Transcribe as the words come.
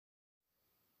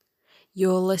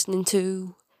You're listening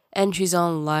to Entries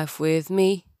on Life with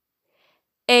me,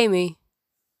 Amy.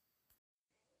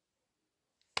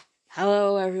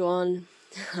 Hello, everyone,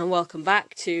 and welcome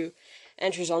back to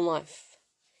Entries on Life.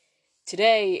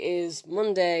 Today is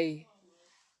Monday,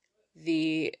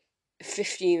 the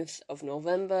 15th of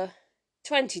November,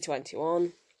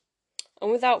 2021,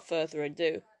 and without further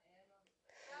ado,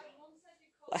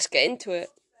 let's get into it.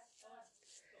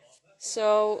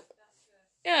 So,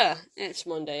 yeah, it's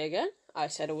Monday again. I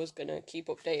said I was going to keep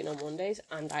updating on Mondays,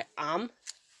 and I am.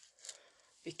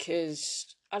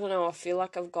 Because, I don't know, I feel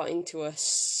like I've got into a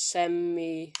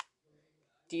semi-decent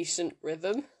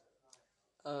rhythm.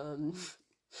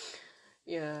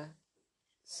 Yeah.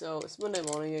 So, it's Monday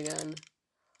morning again.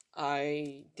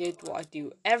 I did what I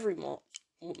do every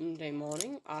Monday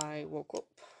morning. I woke up,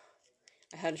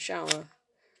 I had a shower,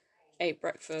 ate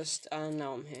breakfast, and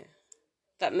now I'm here.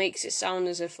 That makes it sound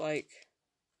as if,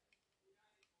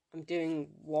 I'm doing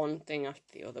one thing after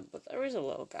the other, but there is a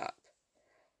little gap.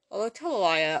 Although, tell a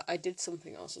liar, I did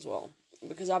something else as well.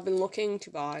 Because I've been looking to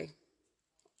buy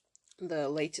the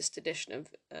latest edition of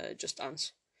Just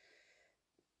Dance.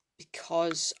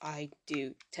 Because I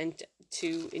do tend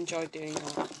to enjoy doing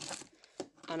that.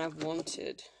 And I've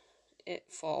wanted it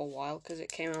for a while, because it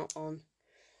came out on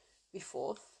the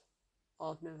 4th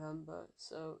of November.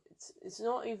 So, it's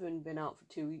not even been out for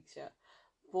 2 weeks yet.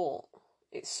 But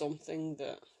it's something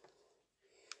that,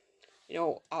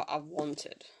 I've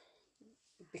wanted.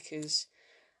 Because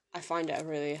I find it a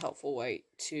really helpful way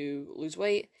to lose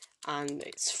weight, and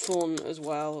it's fun as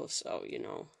well, so,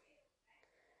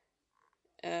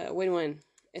 win-win.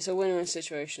 It's a win-win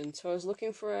situation. So I was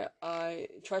looking for it, I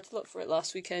tried to look for it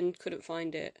last weekend, couldn't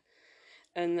find it,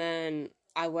 and then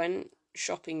I went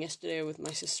shopping yesterday with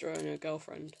my sister and her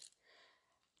girlfriend,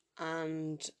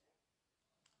 and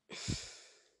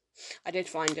I did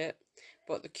find it,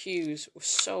 but the queues were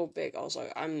so big, I was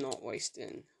like, I'm not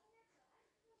wasting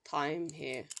time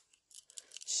here.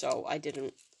 So I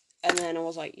didn't. And then I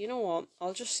was like, you know what?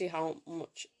 I'll just see how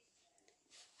much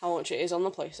it is on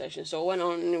the PlayStation. So I went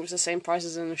on and it was the same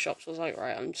prices in the shops. I was like,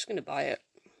 right, I'm just gonna buy it.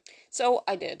 So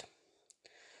I did.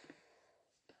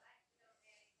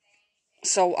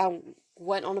 So I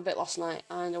went on a bit last night,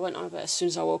 and I went on a bit as soon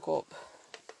as I woke up.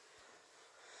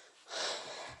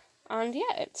 And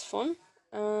yeah, it's fun.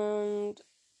 And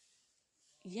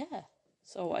yeah,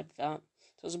 so I did that.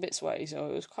 So I was a bit sweaty, so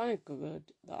it was kind of good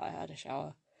that I had a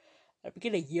shower. I'm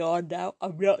beginning to yawn now.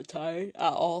 I'm not tired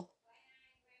at all.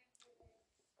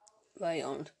 But I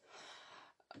yawned.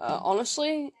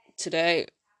 Honestly, today,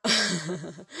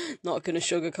 not gonna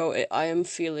sugarcoat it, I am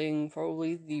feeling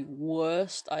probably the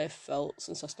worst I have felt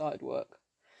since I started work.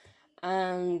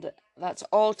 And that's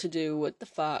all to do with the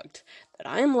fact that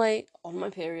I am late on my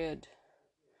period,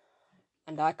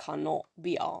 and I cannot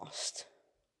be arsed.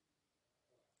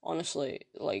 Honestly,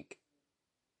 to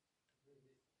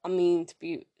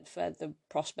be fair, the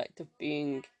prospect of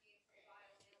being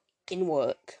in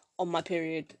work on my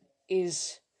period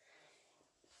is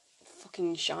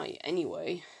fucking shy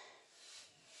anyway.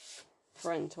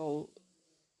 Parental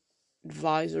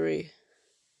advisory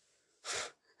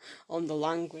on the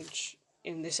language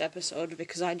in this episode,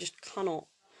 because I just cannot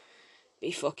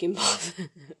be fucking bothered.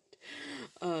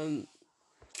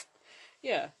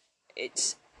 Yeah,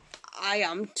 I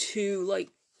am too,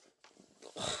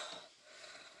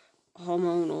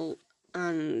 hormonal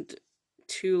and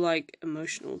too,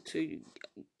 emotional to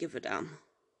give a damn.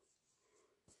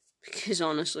 Because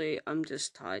honestly, I'm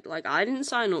just tired. I didn't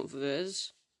sign up for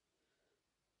this.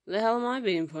 The hell am I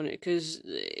being punished? Because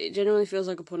it genuinely feels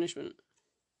like a punishment.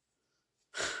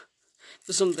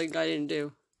 For something I didn't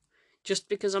do. Just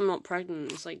because I'm not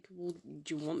pregnant. It's like, well,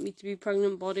 do you want me to be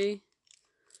pregnant, body?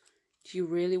 Do you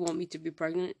really want me to be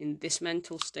pregnant in this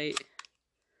mental state?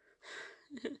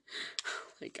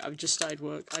 I've just started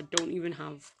work. I don't even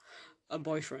have a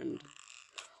boyfriend.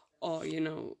 Or, a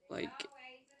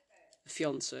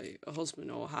fiance, a husband,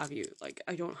 or what have you.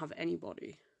 I don't have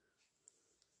anybody.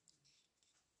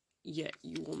 Yet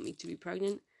you want me to be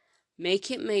pregnant?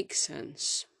 Make it make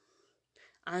sense.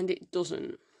 And it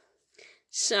doesn't.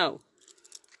 So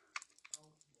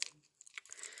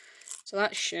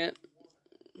that's shit.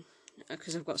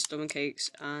 Because I've got stomach aches,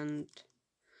 and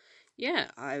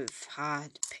yeah, I've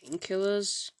had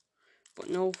painkillers, but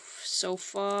so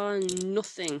far,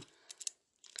 nothing.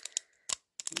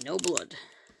 No blood.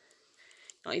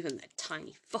 Not even that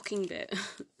tiny fucking bit.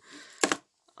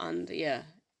 And yeah,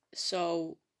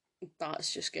 so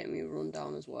that's just getting me run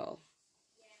down as well.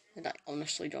 And I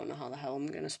honestly don't know how the hell I'm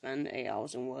going to spend 8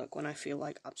 hours in work when I feel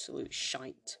like absolute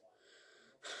shite.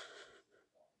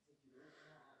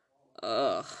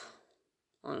 Ugh.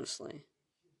 honestly.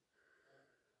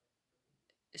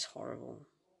 It's horrible.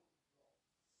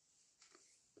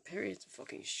 Periods are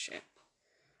fucking shit.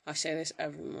 I say this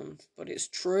every month, but it's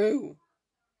true.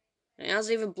 And it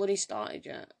hasn't even bloody started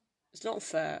yet. It's not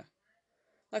fair.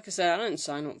 Like I said, I didn't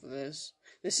sign up for this.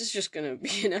 This is just gonna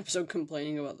be an episode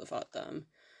complaining about the fact that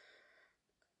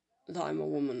I'm a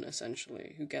woman,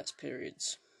 essentially, who gets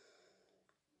periods.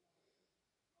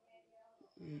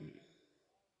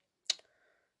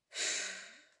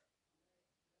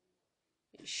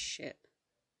 It's shit.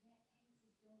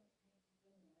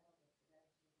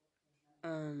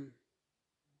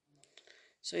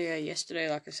 So yeah, yesterday,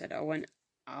 like I said, I went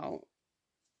out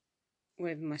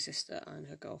with my sister and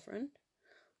her girlfriend.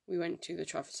 We went to the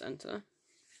Trafford Centre,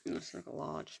 and it's like a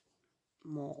large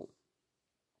mall.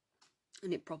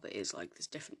 And it probably is like there's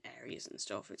different areas and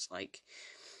stuff. It's like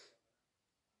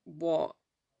what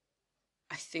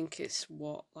I think it's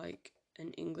what like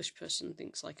an English person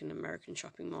thinks like an American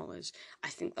shopping mall is. I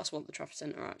think that's what the Trafford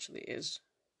Centre actually is,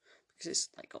 because it's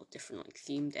like got different like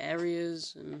themed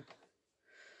areas and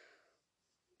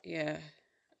yeah,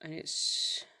 and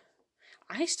it's.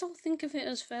 I still think of it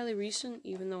as fairly recent,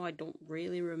 even though I don't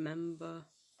really remember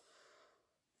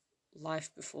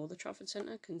life before the Trafford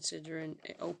Centre, considering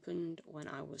it opened when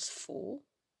I was 4.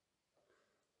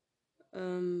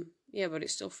 Yeah, but it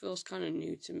still feels kind of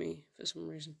new to me for some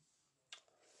reason.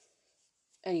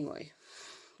 Anyway,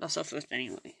 that's our first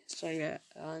anyway. So yeah,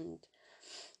 and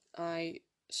I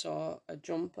saw a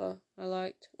jumper I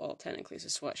liked. Well, technically it's a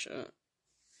sweatshirt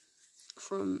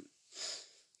from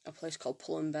a place called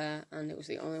Pull and Bear, and it was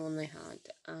the only one they had.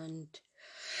 And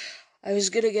I was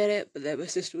gonna get it, but then my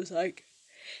sister was like,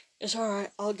 "It's alright,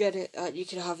 I'll get it. You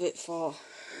can have it for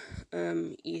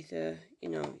either,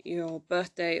 your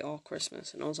birthday or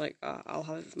Christmas." And I was like, "I'll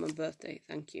have it for my birthday,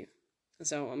 thank you." And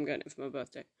so I'm getting it for my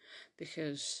birthday,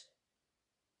 because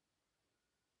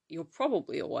you're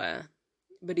probably aware,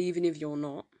 but even if you're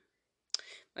not,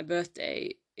 my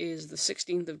birthday is the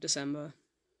 16th of December,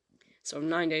 so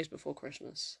 9 days before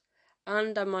Christmas.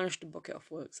 And I managed to book it off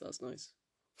work, so that's nice.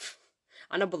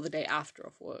 And I booked the day after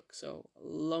off work, so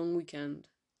long weekend.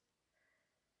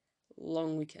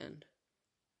 Long weekend.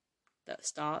 That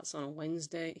starts on a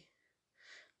Wednesday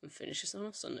and finishes on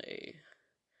a Sunday.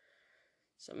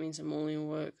 So that means I'm only in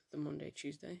work the Monday,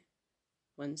 Tuesday,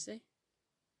 Wednesday.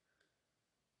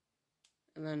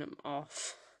 And then I'm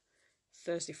off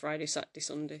Thursday, Friday, Saturday,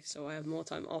 Sunday. So I have more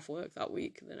time off work that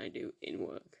week than I do in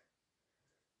work,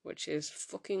 which is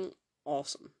fucking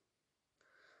awesome.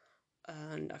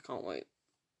 And I can't wait.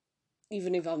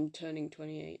 Even if I'm turning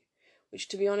 28, which,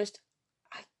 to be honest,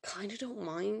 I kind of don't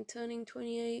mind turning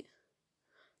 28.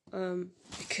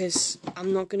 Because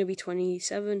I'm not going to be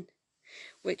 27,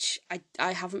 which I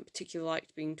haven't particularly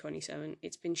liked being 27.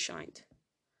 It's been shite.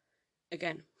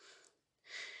 Again,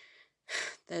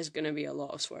 there's going to be a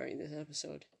lot of swearing this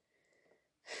episode.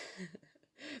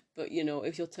 But,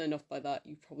 if you're turned off by that,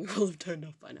 you probably will have turned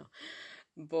off by now.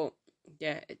 But,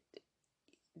 yeah,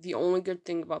 the only good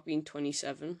thing about being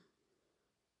 27,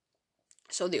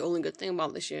 so the only good thing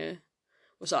about this year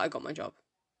was that I got my job.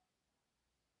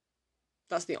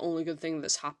 That's the only good thing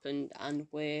that's happened, and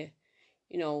we're,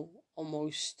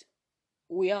 almost,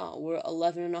 we're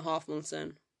 11 and a half months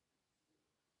in.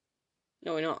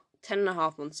 No, we're not. 10 and a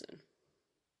half months in.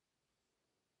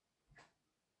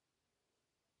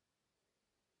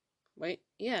 Wait,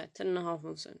 yeah, 10 and a half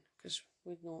months in, because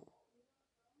we've not.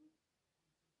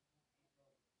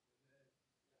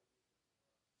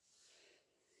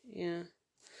 Yeah.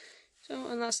 So,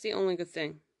 and that's the only good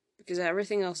thing, because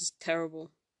everything else is terrible.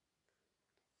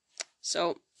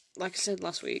 So, like I said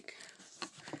last week,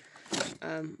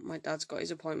 my dad's got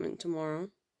his appointment tomorrow.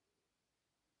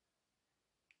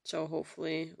 So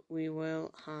hopefully we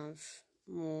will have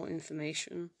more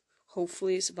information.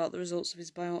 Hopefully it's about the results of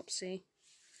his biopsy.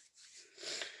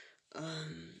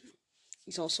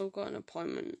 He's also got an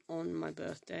appointment on my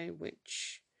birthday,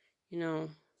 which,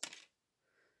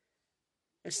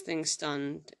 as things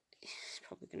stand, it's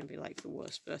probably going to be like the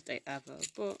worst birthday ever,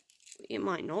 but it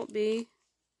might not be.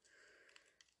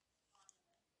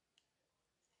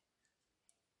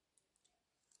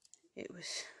 It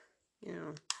was,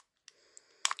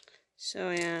 So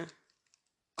yeah,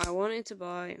 I wanted to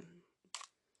buy.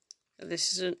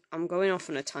 I'm going off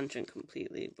on a tangent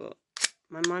completely, but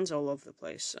my mind's all over the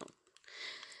place. So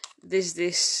there's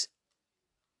this.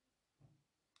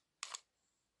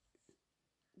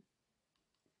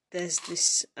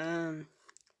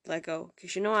 Lego,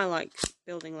 because I like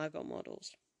building Lego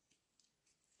models.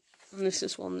 And this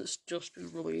is one that's just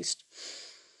been released.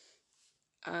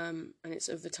 And it's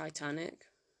of the Titanic.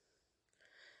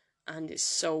 And it's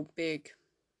so big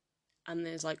and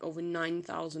there's like over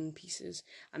 9,000 pieces.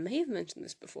 I may have mentioned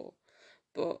this before,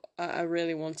 but I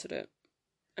really wanted it.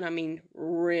 And I mean,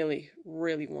 really,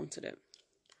 really wanted it.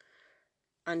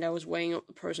 And I was weighing up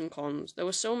the pros and cons. There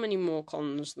were so many more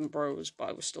cons than pros, but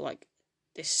I was still like,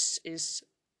 this is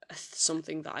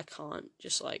something that I can't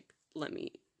just like let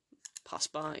me pass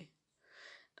by.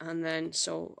 And then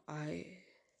so I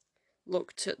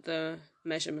looked at the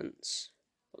measurements,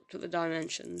 looked at the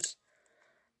dimensions,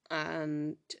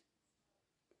 and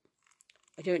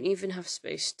I don't even have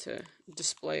space to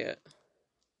display it,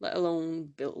 let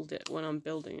alone build it when I'm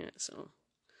building it, so.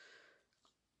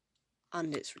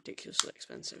 And it's ridiculously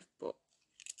expensive, but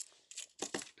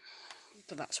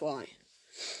that's why.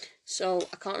 So,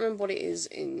 I can't remember what it is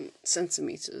in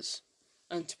centimeters,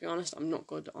 and to be honest, I'm not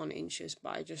good on inches,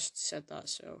 but I just said that,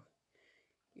 so,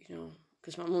 you know,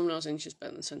 because my mum knows inches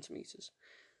better than centimeters.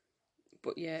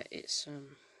 But yeah, it's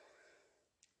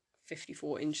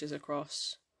 54 inches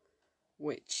across,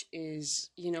 which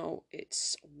is, you know,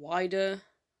 it's wider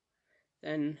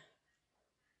than,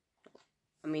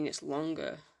 I mean, it's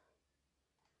longer.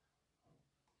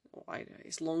 Wider.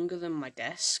 It's longer than my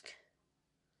desk.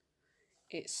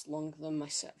 It's longer than my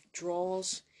set of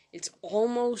drawers. It's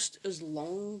almost as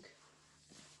long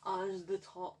as the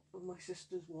top of my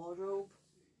sister's wardrobe.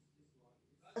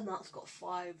 And that's got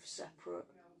 5 separate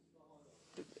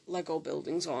Lego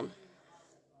buildings on.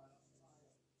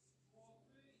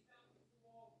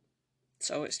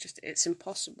 So it's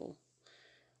impossible.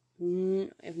 I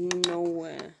have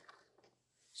nowhere.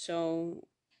 So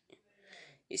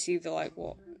it's either like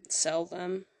sell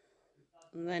them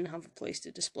and then have a place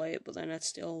to display it, but then I'd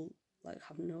still like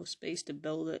have no space to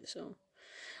build it. So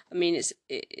I mean,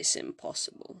 it's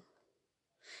impossible.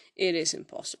 It is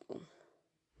impossible.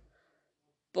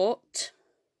 But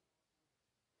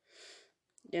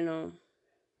you know,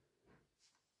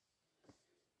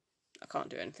 I can't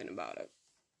do anything about it.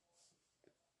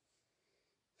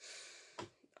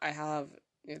 I have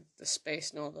the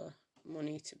space nor the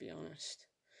money, to be honest.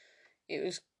 It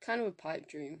was kind of a pipe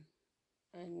dream,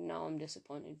 and now I'm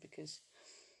disappointed because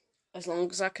as long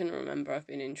as I can remember, I've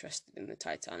been interested in the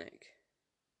Titanic.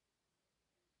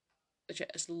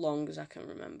 As long as I can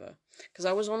remember. Because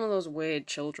I was one of those weird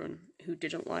children who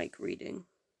didn't like reading,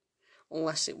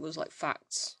 unless it was like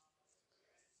facts.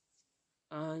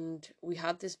 And we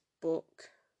had this book,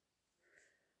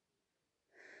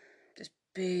 this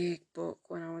big book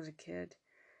when I was a kid.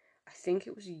 I think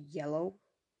it was yellow.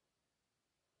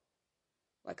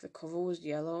 Like the cover was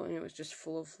yellow and it was just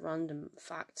full of random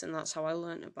facts, and that's how I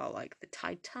learned about like the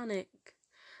Titanic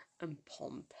and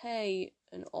Pompeii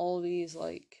and all these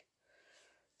like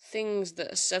things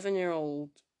that a 7-year-old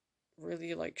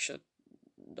really like should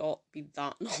not be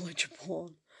that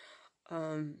knowledgeable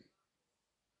on.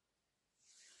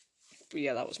 But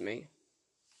yeah, that was me.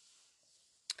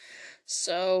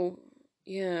 So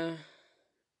yeah,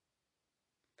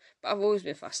 but I've always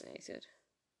been fascinated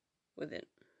with it.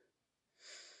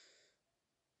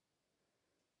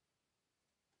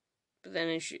 But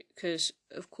then, because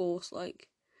of course, like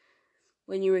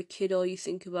when you're a kid, all you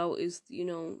think about is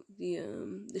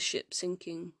the ship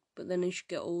sinking. But then as you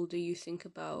get older, you think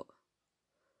about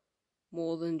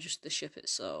more than just the ship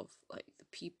itself, like the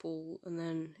people, and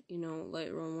then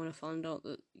later on when I found out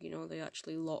that they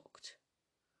actually locked,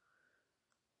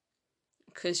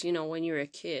 because when you're a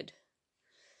kid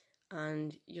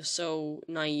and you're so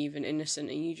naive and innocent,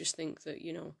 and you just think that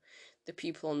the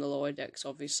people on the lower decks,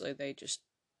 obviously they just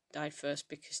died first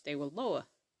because they were lower,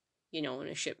 and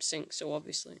a ship sinks, so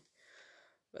obviously.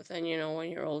 But then when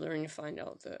you're older and you find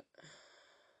out that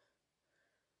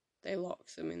they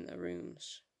locked them in their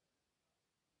rooms,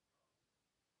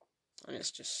 and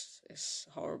it's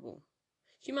horrible.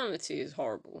 Humanity is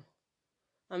horrible.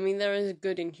 I mean, there is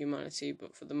good in humanity,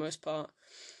 but for the most part,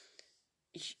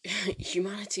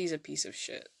 humanity is a piece of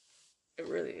shit. It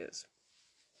really is.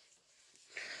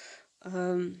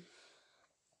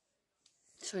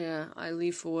 So yeah, I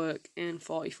leave for work in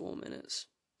 44 minutes.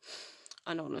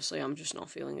 And honestly, I'm just not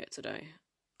feeling it today.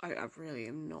 I really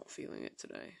am not feeling it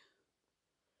today.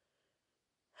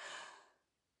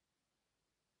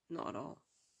 Not at all.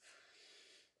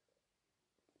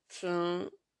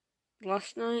 So,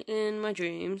 last night in my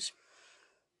dreams,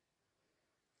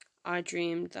 I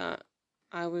dreamed that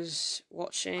I was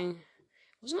watching,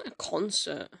 it wasn't a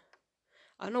concert.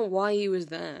 I don't know why he was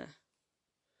there.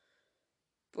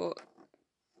 But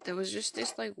there was just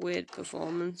this like weird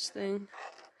performance thing.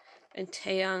 And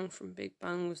Taeyang from Big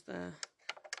Bang was there.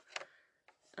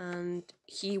 And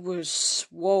he was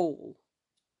swole.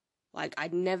 Like,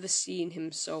 I'd never seen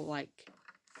him so, like,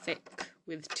 thick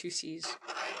with 2 C's.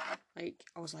 Like,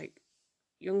 I was like,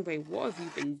 young babe, what have you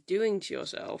been doing to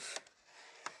yourself?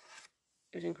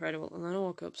 It was incredible. And then I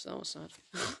woke up, so that was sad.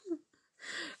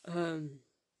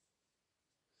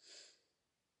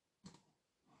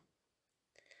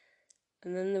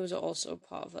 And then there was also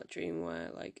part of that dream where,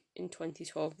 like, in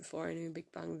 2012, before I knew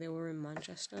Big Bang, they were in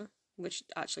Manchester, which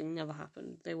actually never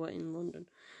happened. They were in London.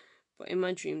 But in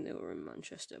my dream, they were in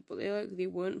Manchester. But they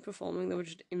weren't performing, they were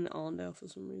just in Arndale for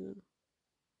some reason.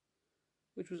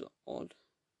 Which was odd.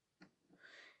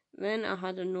 Then I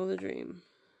had another dream.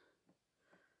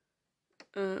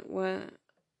 Where,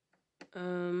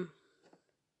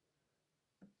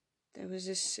 there was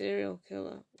this serial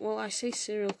killer. Well, I say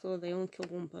serial killer, they only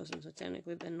killed one person, so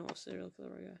technically they're not a serial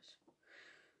killer, I guess.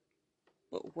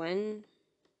 But when,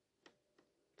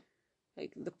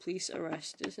 like, the police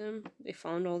arrested him, they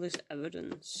found all this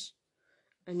evidence.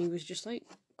 And he was just, like,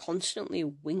 constantly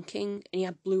winking. And he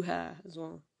had blue hair as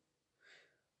well.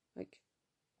 Like,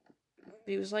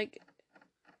 he was like,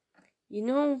 you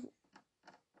know,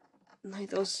 like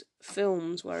those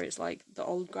films where it's like the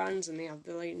old grands and they have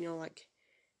the, like, you know, like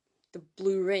the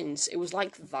blue rings. It was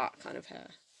like that kind of hair.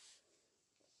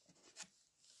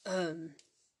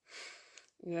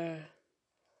 Yeah.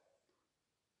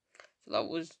 So that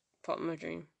was part of my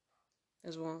dream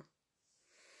as well.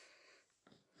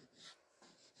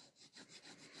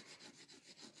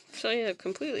 So yeah,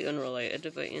 completely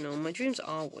unrelated, but you know, my dreams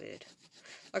are weird.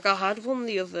 Like, I had one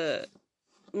the other,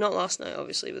 not last night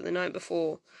obviously, but the night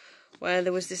before, where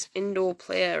there was this indoor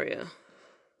play area,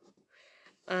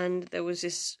 and there was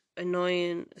this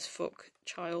annoying as fuck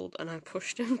child, and I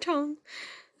pushed him down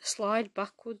a slide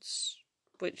backwards,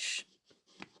 which,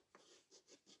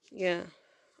 yeah,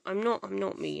 I'm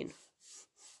not mean.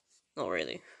 Not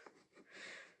really.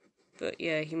 But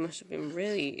yeah, he must have been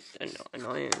really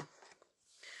annoying.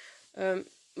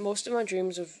 Most of my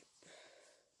dreams have,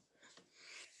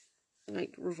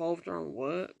 like, revolved around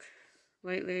work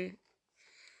lately.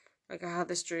 Like, I had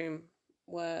this dream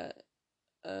where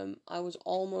I was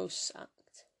almost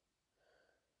sacked.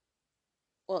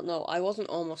 Well, no, I wasn't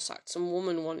almost sacked. Some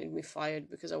woman wanted me fired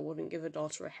because I wouldn't give her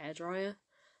daughter a hairdryer.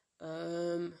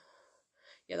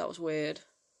 Yeah, that was weird.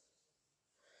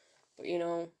 But, you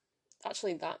know,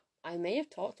 actually that, I may have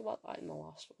talked about that in my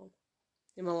last one.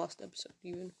 In my last episode,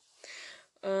 even.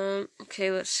 Okay,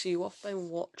 let's see, what have I been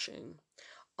watching?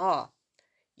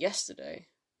 Yesterday,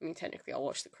 I mean, technically I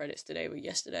watched the credits today, but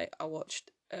yesterday I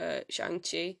watched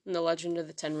Shang-Chi and the Legend of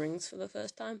the Ten Rings for the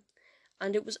first time.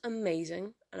 And it was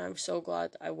amazing, and I'm so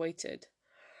glad I waited.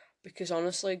 Because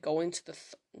honestly, going to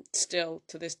still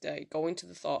to this day, going to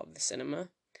the thought of the cinema,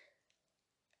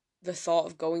 the thought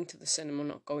of going to the cinema,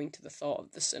 not going to the thought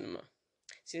of the cinema.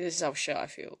 See, this is how shit I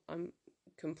feel. I'm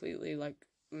completely, like,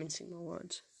 mincing my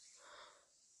words.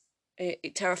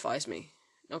 It terrifies me,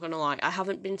 not gonna lie. I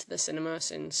haven't been to the cinema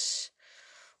since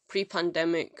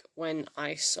pre-pandemic, when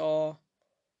I saw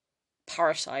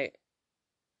Parasite,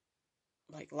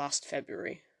 like, last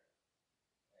February.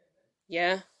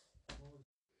 Yeah.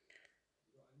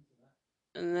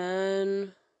 And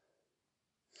then,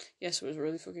 yes, it was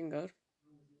really fucking good.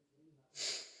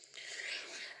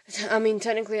 I mean,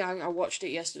 technically, I watched it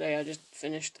yesterday. I just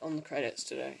finished on the credits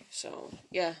today. So,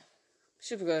 yeah,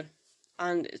 super good.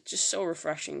 And it's just so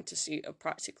refreshing to see a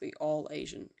practically all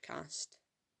Asian cast.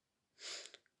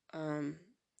 And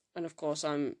of course,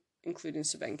 I'm including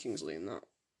Sir Ben Kingsley in that.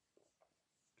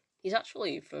 He's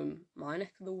actually from my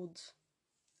neck of the woods.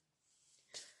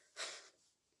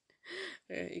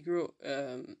 Yeah, he grew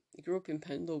up in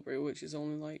Pendlebury, which is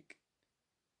only like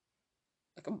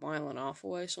a mile and a half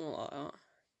away, something like that.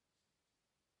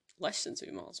 Less than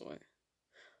 2 miles away,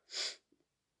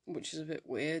 which is a bit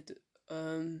weird.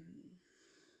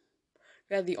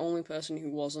 Yeah, the only person who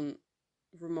wasn't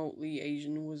remotely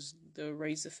Asian was the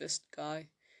Razorfist guy,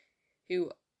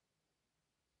 who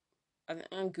I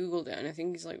googled it and I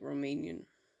think he's like Romanian.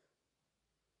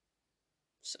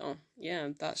 So yeah,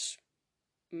 that's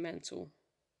mental.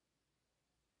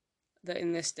 That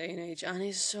in this day and age, and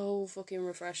it's so fucking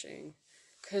refreshing,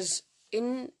 because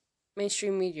in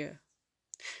mainstream media,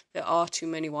 there are too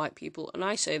many white people, and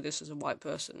I say this as a white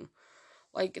person.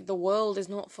 Like, the world is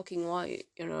not fucking white,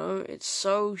 you know? It's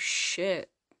so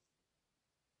shit.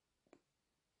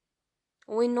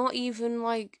 We're not even,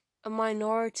 like, a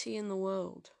minority in the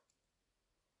world.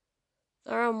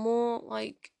 There are more,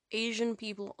 like, Asian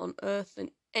people on Earth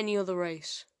than any other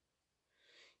race.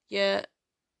 Yet,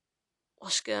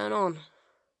 what's going on?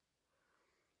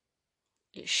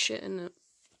 It's shit, isn't it?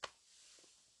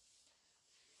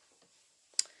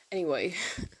 Anyway,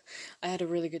 I had a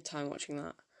really good time watching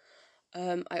that.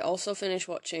 I also finished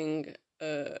watching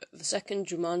the second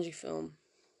Jumanji film.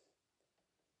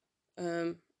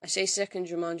 I say second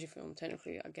Jumanji film,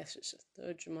 technically I guess it's a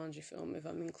third Jumanji film if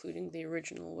I'm including the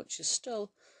original, which is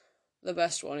still the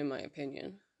best one in my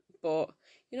opinion. But,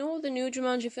 you know, the new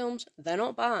Jumanji films, they're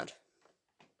not bad.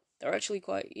 They're actually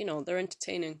quite, they're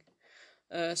entertaining.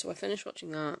 So I finished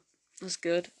watching that. That's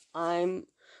good. I'm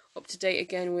up to date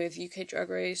again with UK Drag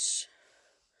Race.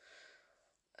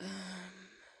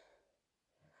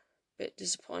 Bit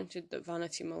disappointed that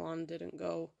Vanity Milan didn't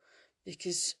go,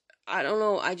 because I don't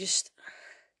know, I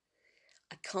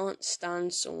can't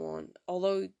stand someone,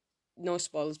 although no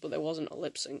spoilers, but there wasn't a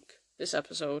lip sync this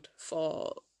episode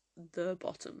for the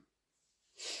bottom.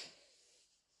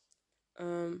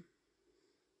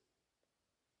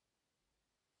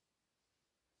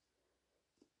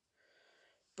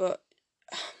 But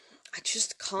I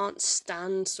just can't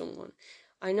stand someone.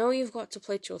 I know you've got to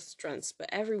play to your strengths, but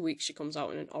every week she comes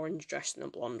out in an orange dress and a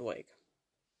blonde wig.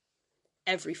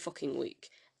 Every fucking week.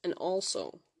 And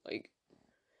also, like,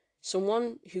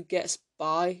 someone who gets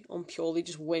by on purely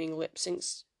just winning lip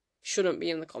syncs shouldn't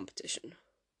be in the competition.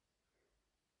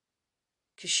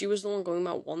 Because she was the one going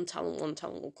about one talent.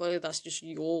 Well, clearly that's just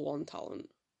your one talent.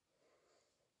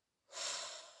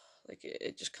 Like,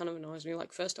 it just kind of annoys me.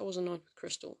 Like, first I was annoyed with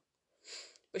Crystal.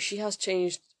 But she has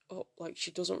changed up. Like, she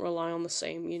doesn't rely on the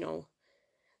same,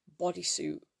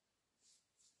 bodysuit.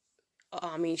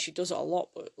 I mean, she does it a lot,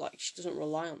 but, like, she doesn't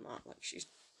rely on that. Like, she's...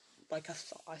 Like,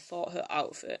 I thought her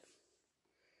outfit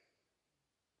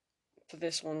for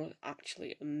this one was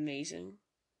actually amazing.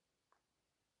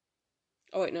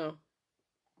 Oh, wait, no.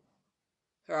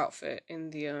 Her outfit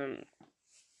in the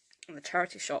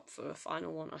charity shop for the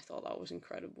final one, I thought that was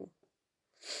incredible.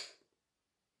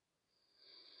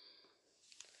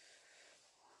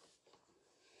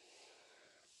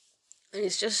 And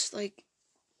it's just, like...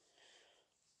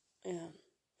 Yeah.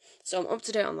 So I'm up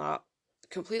to date on that.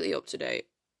 Completely up to date.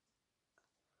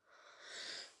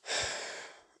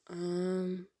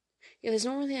 Yeah, there's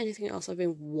not really anything else I've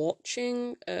been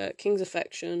watching. King's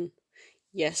Affection.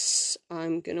 Yes,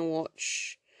 I'm gonna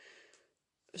watch...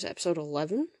 Was it episode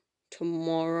 11?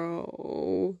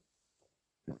 Tomorrow.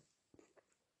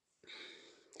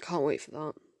 Can't wait for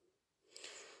that.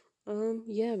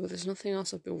 Yeah, but there's nothing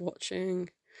else I've been watching.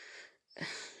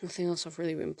 Nothing else I've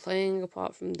really been playing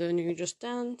apart from the new Just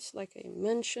Dance, like I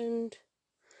mentioned.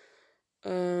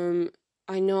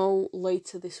 I know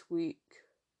later this week,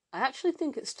 I actually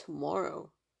think it's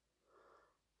tomorrow,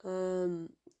 that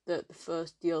the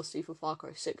first DLC for Far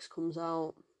Cry 6 comes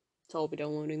out. So I'll be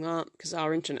downloading that, because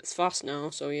our internet's fast now,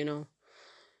 so,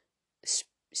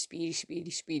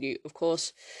 speedy. Of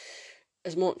course,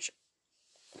 as much,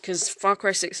 because Far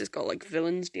Cry 6 has got, like,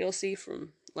 villains DLC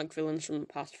from, like, villains from the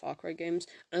past Far Cry games,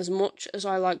 and as much as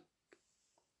I like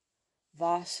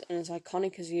Vaas, and as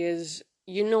iconic as he is,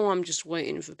 I'm just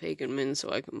waiting for Pagan Min so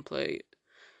I can play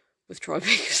with Troy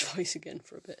Baker's voice again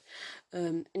for a bit.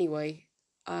 Anyway,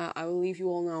 I will leave you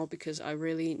all now because I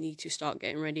really need to start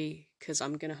getting ready, because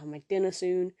I'm going to have my dinner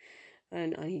soon,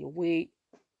 and I need to wait.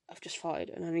 I've just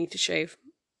farted, and I need to shave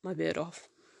my beard off,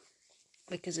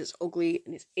 because it's ugly,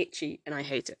 and it's itchy, and I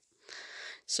hate it.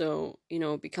 So,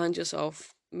 be kind to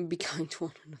yourself, be kind to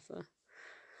one another.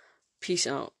 Peace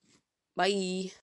out. Bye.